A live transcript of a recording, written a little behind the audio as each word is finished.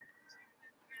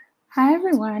Hi,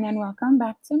 everyone, and welcome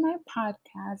back to my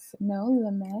podcast, No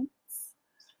Limits.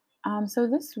 So,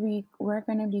 this week we're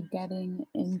going to be getting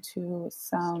into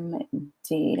some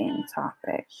dating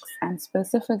topics and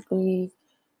specifically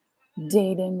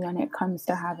dating when it comes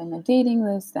to having a dating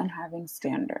list and having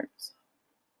standards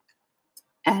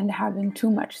and having too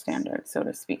much standards, so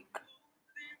to speak.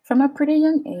 From a pretty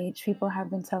young age, people have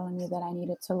been telling me that I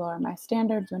needed to lower my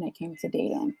standards when it came to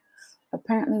dating.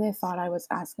 Apparently, they thought I was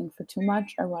asking for too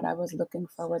much or what I was looking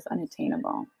for was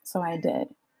unattainable. So I did.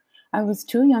 I was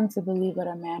too young to believe that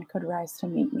a man could rise to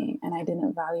meet me, and I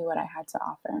didn't value what I had to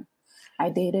offer. I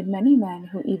dated many men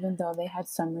who, even though they had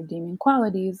some redeeming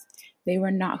qualities, they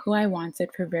were not who I wanted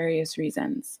for various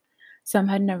reasons. Some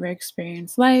had never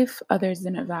experienced life, others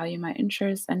didn't value my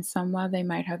interests, and some, while they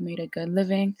might have made a good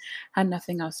living, had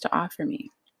nothing else to offer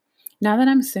me. Now that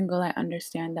I'm single, I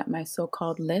understand that my so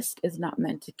called list is not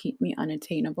meant to keep me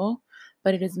unattainable,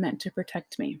 but it is meant to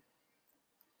protect me.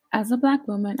 As a Black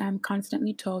woman, I'm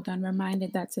constantly told and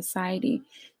reminded that society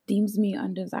deems me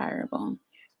undesirable.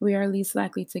 We are least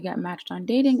likely to get matched on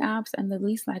dating apps and the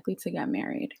least likely to get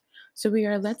married. So we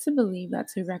are led to believe that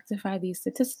to rectify these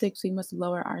statistics, we must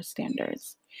lower our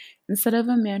standards. Instead of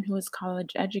a man who is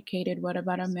college educated, what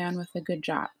about a man with a good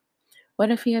job? What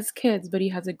if he has kids, but he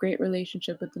has a great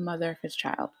relationship with the mother of his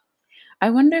child? I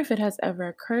wonder if it has ever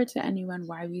occurred to anyone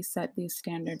why we set these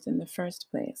standards in the first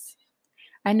place.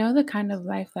 I know the kind of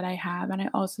life that I have, and I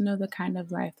also know the kind of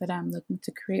life that I'm looking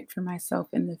to create for myself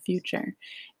in the future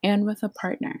and with a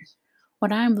partner.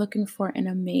 What I am looking for in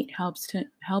a mate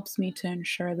helps me to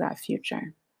ensure that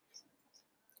future.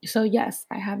 So yes,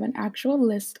 I have an actual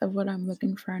list of what I'm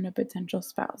looking for in a potential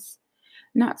spouse.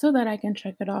 Not so that I can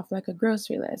check it off like a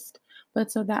grocery list, but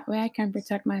so that way I can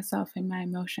protect myself and my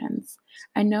emotions.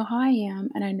 I know how I am,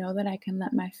 and I know that I can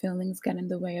let my feelings get in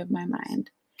the way of my mind.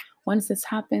 Once this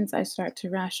happens, I start to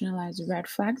rationalize red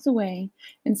flags away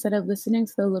instead of listening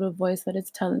to the little voice that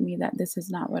is telling me that this is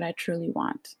not what I truly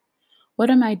want. What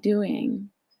am I doing?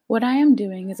 What I am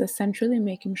doing is essentially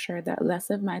making sure that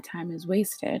less of my time is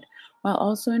wasted while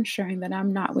also ensuring that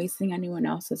I'm not wasting anyone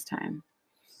else's time.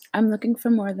 I'm looking for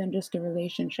more than just a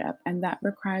relationship, and that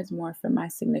requires more from my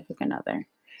significant other.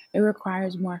 It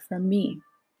requires more from me.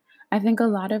 I think a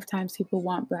lot of times people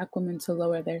want Black women to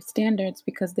lower their standards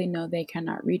because they know they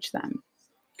cannot reach them.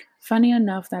 Funny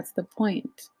enough, that's the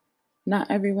point.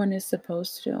 Not everyone is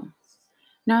supposed to.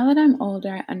 Now that I'm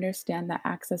older, I understand that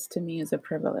access to me is a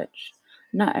privilege.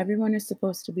 Not everyone is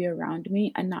supposed to be around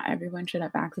me, and not everyone should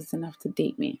have access enough to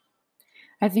date me.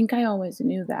 I think I always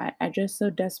knew that. I just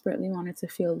so desperately wanted to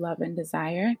feel love and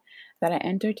desire that I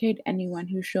entertained anyone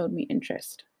who showed me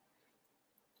interest.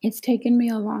 It's taken me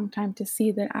a long time to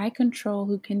see that I control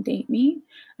who can date me,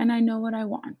 and I know what I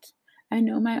want. I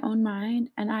know my own mind,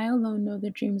 and I alone know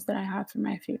the dreams that I have for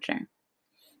my future.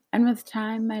 And with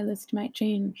time, my list might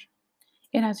change.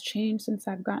 It has changed since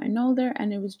I've gotten older,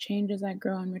 and it was changed as I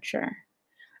grow and mature.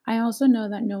 I also know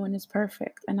that no one is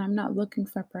perfect, and I'm not looking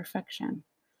for perfection.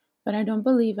 But I don't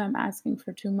believe I'm asking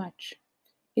for too much.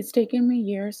 It's taken me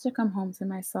years to come home to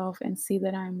myself and see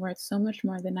that I am worth so much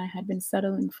more than I had been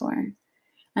settling for.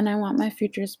 And I want my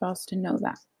future spouse to know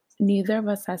that. Neither of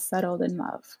us has settled in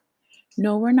love.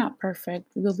 No, we're not perfect.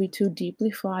 We will be two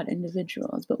deeply flawed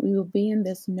individuals, but we will be in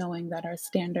this knowing that our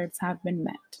standards have been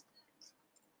met.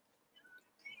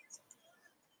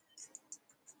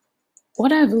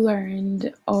 What I've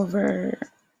learned over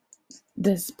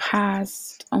this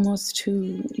past almost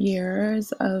 2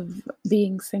 years of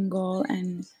being single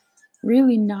and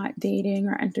really not dating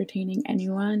or entertaining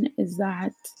anyone is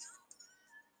that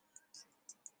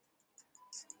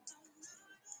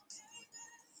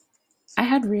I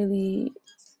had really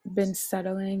been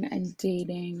settling and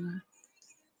dating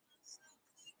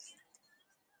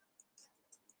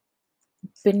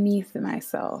beneath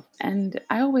myself. And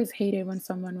I always hated when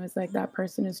someone was like, that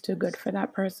person is too good for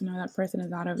that person, or that person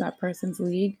is out of that person's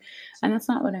league. And that's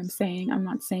not what I'm saying. I'm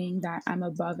not saying that I'm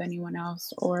above anyone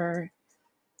else or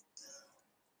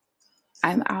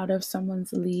I'm out of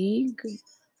someone's league.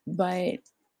 But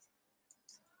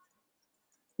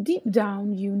deep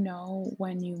down, you know,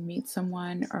 when you meet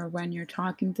someone or when you're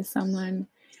talking to someone,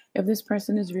 if this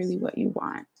person is really what you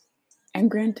want. And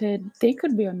granted, they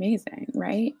could be amazing,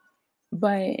 right?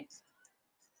 But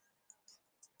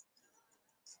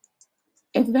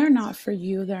if they're not for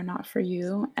you, they're not for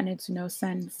you. And it's no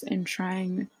sense in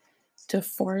trying to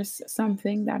force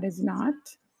something that is not.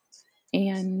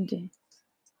 And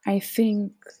I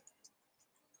think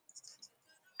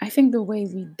I think the way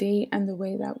we date and the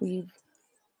way that we've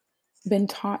been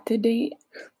taught to date,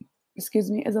 excuse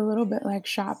me, is a little bit like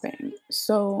shopping.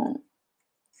 So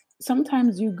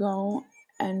sometimes you go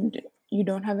and you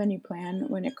don't have any plan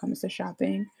when it comes to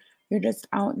shopping. You're just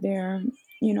out there,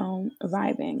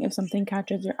 vibing. If something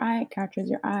catches your eye, it catches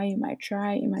your eye. You might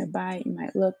try, you might buy, you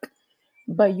might look,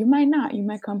 but you might not. You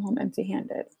might come home empty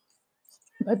handed.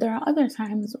 But there are other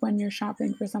times when you're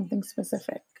shopping for something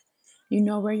specific. You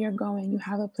know where you're going, you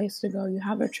have a place to go, you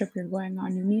have a trip you're going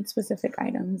on, you need specific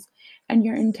items, and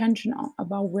you're intentional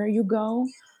about where you go,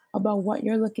 about what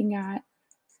you're looking at.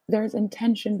 There's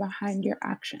intention behind your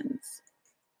actions.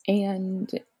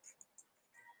 And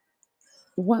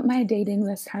what my dating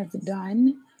list has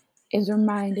done is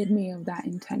reminded me of that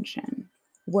intention,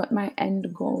 what my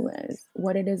end goal is,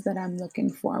 what it is that I'm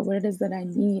looking for, what it is that I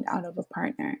need out of a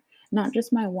partner, not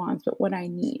just my wants, but what I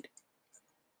need.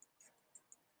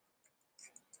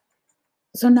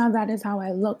 So now that is how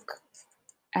I look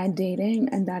at dating,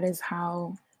 and that is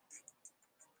how,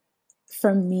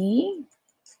 for me,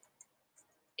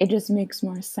 it just makes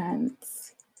more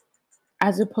sense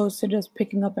as opposed to just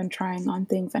picking up and trying on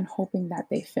things and hoping that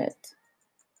they fit.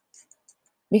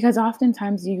 Because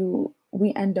oftentimes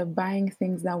we end up buying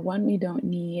things that one, we don't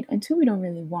need, and two, we don't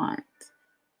really want.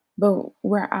 But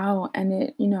we're out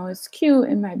and it's cute,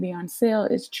 it might be on sale,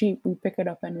 it's cheap, we pick it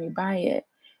up and we buy it.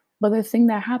 But the thing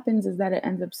that happens is that it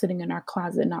ends up sitting in our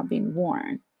closet not being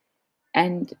worn.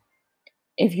 And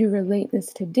if you relate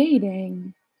this to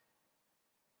dating,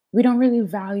 we don't really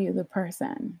value the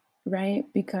person, right?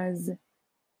 Because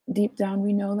deep down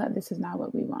we know that this is not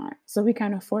what we want. So we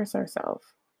kind of force ourselves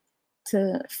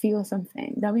to feel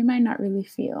something that we might not really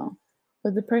feel.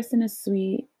 But the person is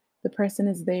sweet, the person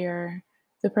is there,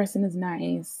 the person is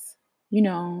nice, you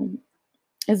know,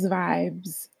 it's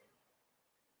vibes.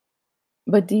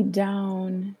 But deep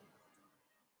down,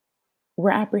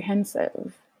 we're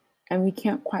apprehensive and we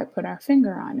can't quite put our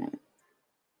finger on it.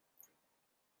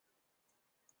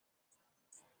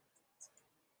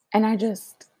 And I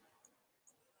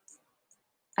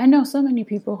know so many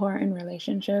people who are in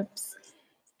relationships,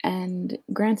 and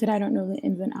granted, I don't know the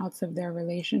ins and outs of their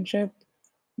relationship,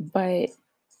 but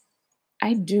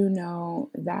I do know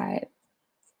that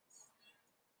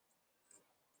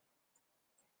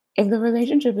if the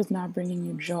relationship is not bringing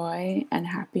you joy and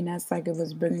happiness like it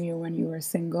was bringing you when you were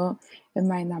single, it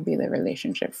might not be the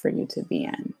relationship for you to be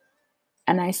in.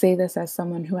 And I say this as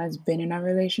someone who has been in a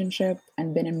relationship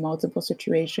and been in multiple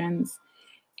situations.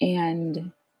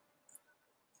 And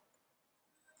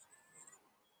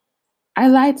I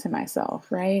lied to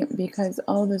myself, right? Because,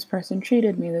 oh, this person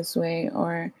treated me this way,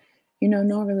 or,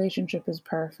 no relationship is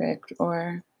perfect,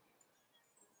 or,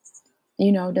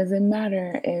 does it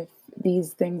matter if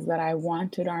these things that I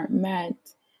wanted aren't met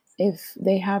if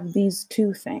they have these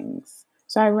two things?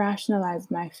 So I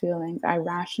rationalized my feelings, I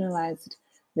rationalized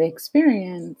the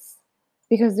experience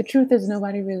because the truth is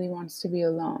nobody really wants to be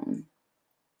alone.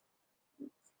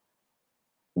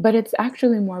 But it's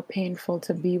actually more painful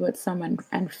to be with someone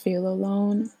and feel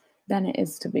alone than it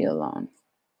is to be alone.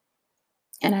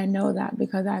 And I know that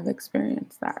because I've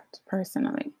experienced that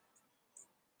personally.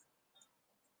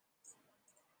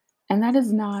 And that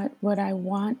is not what I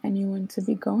want anyone to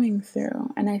be going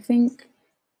through. And I think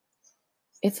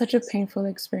it's such a painful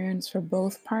experience for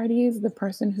both parties, the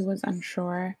person who was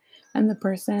unsure and the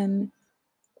person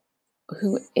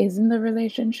who is in the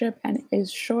relationship and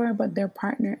is sure, but their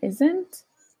partner isn't.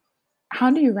 How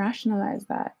do you rationalize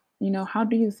that? How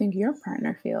do you think your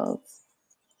partner feels?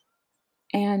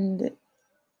 And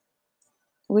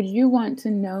would you want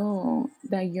to know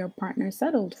that your partner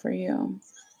settled for you?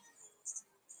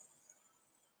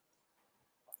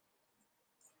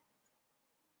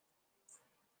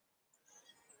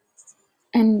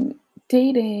 And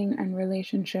dating and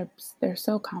relationships, they're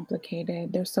so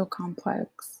complicated, they're so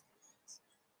complex.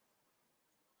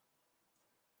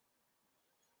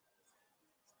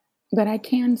 But I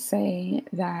can say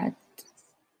that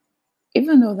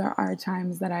even though there are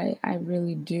times that I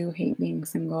really do hate being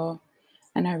single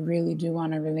and I really do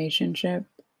want a relationship,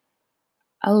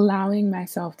 allowing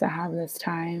myself to have this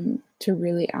time to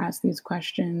really ask these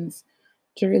questions,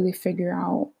 to really figure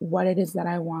out what it is that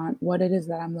I want, what it is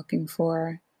that I'm looking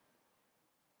for,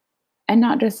 and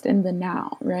not just in the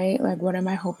now, right? Like, what am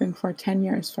I hoping for 10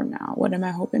 years from now? What am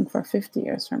I hoping for 50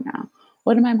 years from now?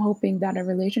 What am I hoping that a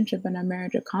relationship and a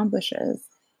marriage accomplishes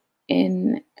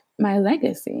in my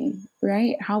legacy,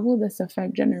 right? How will this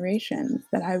affect generations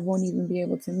that I won't even be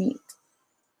able to meet?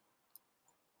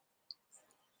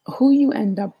 Who you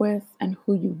end up with and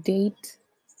who you date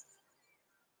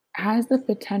has the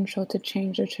potential to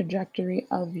change the trajectory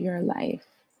of your life.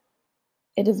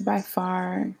 It is by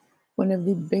far one of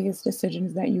the biggest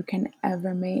decisions that you can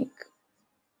ever make.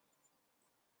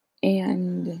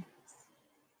 And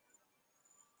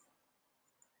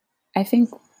I think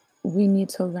we need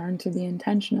to learn to be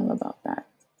intentional about that.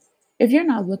 If you're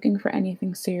not looking for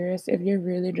anything serious, if you're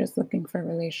really just looking for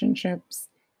relationships,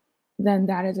 then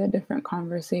that is a different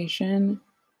conversation.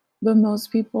 But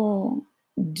most people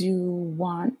do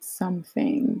want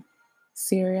something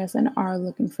serious and are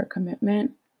looking for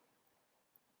commitment.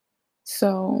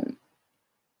 So,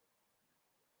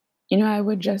 I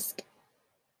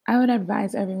would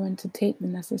advise everyone to take the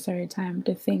necessary time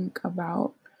to think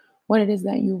about what it is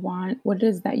that you want, what it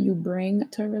is that you bring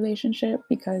to a relationship,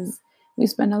 because we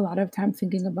spend a lot of time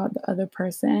thinking about the other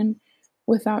person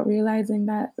without realizing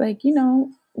that, like,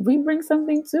 we bring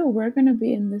something too. We're going to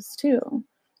be in this too.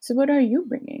 So, what are you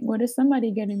bringing? What is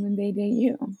somebody getting when they date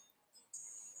you?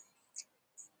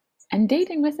 And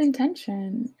dating with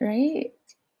intention, right?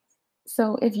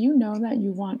 So if you know that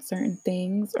you want certain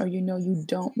things or you know you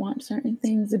don't want certain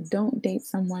things, don't date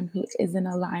someone who isn't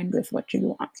aligned with what you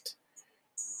want.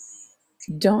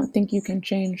 Don't think you can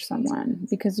change someone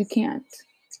because you can't.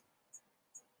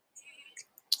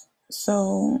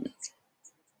 So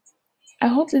I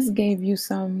hope this gave you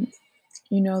some,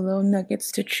 little nuggets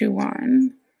to chew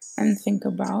on and think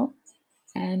about.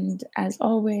 And as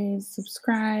always,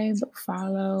 subscribe,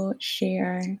 follow,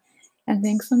 share, and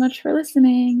thanks so much for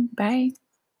listening. Bye.